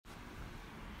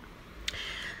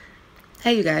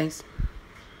Hey, you guys.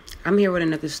 I'm here with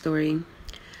another story.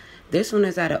 This one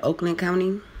is out of Oakland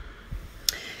County.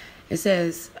 It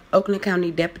says, Oakland County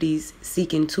deputies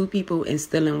seeking 2 people and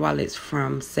stealing wallets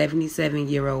from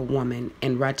 77-year-old woman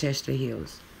in Rochester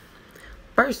Hills.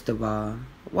 First of all,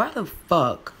 why the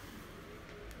fuck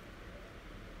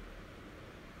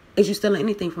is you stealing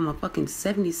anything from a fucking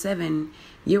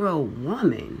 77-year-old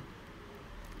woman?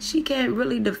 She can't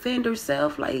really defend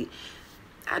herself. Like,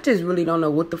 I just really don't know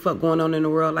what the fuck going on in the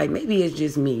world. Like, maybe it's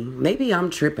just me. Maybe I'm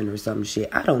tripping or some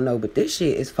shit. I don't know, but this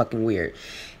shit is fucking weird.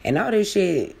 And all this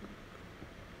shit,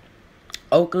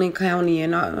 Oakland County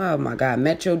and all, oh my God,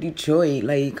 Metro Detroit.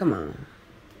 Like, come on.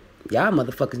 Y'all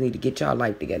motherfuckers need to get y'all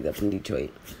life together from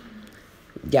Detroit.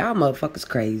 Y'all motherfuckers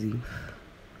crazy.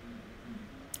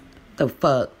 The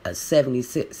fuck, a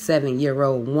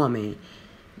 77-year-old woman.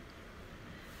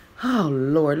 Oh,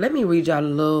 Lord. Let me read y'all a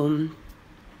little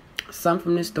something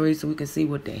from this story so we can see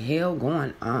what the hell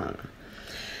going on.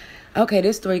 Okay,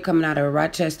 this story coming out of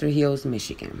Rochester Hills,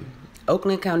 Michigan.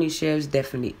 Oakland County Sheriff's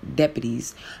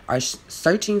deputies are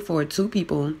searching for 2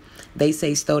 people they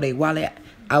say stole a wallet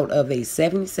out of a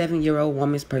 77-year-old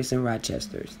woman's purse in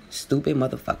Rochester. Stupid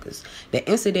motherfuckers. The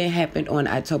incident happened on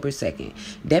October 2nd.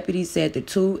 Deputies said the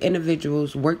 2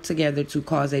 individuals worked together to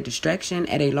cause a distraction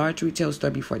at a large retail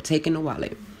store before taking the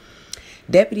wallet.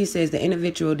 Deputy says the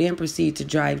individual then proceeded to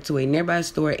drive to a nearby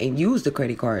store and use the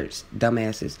credit cards,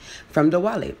 dumbasses, from the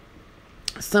wallet.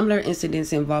 Similar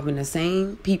incidents involving the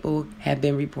same people have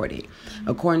been reported,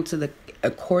 according to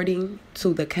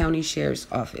the county sheriff's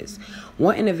office.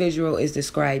 One individual is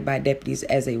described by deputies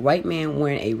as a white man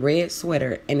wearing a red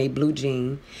sweater and blue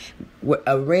jeans,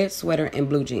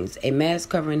 a mask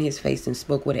covering his face, and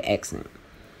spoke with an accent.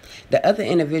 The other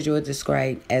individual is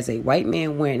described as a white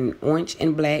man wearing an orange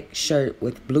and black shirt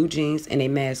with blue jeans and a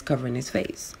mask covering his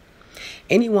face.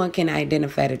 Anyone can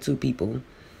identify the 2 people,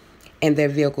 and their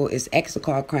vehicle is asked to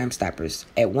call Crime Stoppers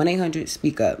at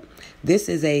 1-800-SPEAK-UP. This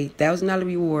is a $1,000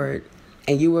 reward,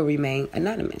 and you will remain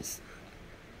anonymous.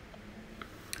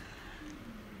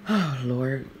 Oh,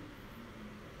 Lord.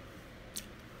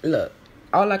 Look,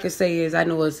 all I can say is I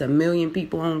know it's a million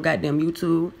people on goddamn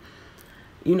YouTube.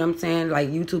 You know what I'm saying? Like,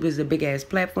 YouTube is a big-ass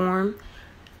platform.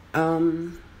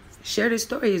 Share this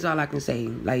story is all I can say.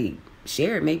 Like,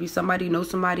 share it. Maybe somebody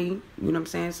knows somebody. You know what I'm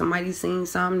saying? Somebody seen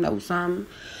something, knows something.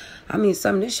 I mean,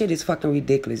 this shit is fucking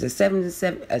ridiculous. A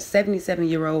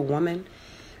 77-year-old woman.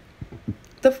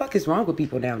 The fuck is wrong with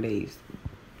people nowadays?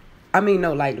 I mean,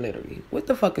 no, like, literally. What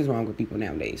the fuck is wrong with people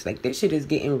nowadays? Like, this shit is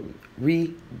getting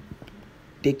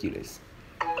ridiculous.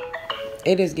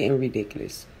 It is getting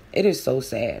ridiculous. It is so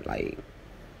sad. Like,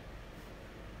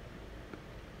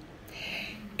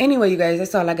 anyway, you guys,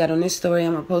 that's all I got on this story.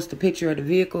 I'm going to post a picture of the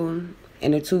vehicle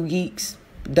and the 2 geeks,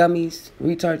 dummies,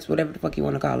 retards, whatever the fuck you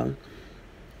want to call them.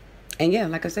 And yeah,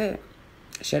 like I said,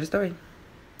 share the story.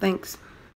 Thanks.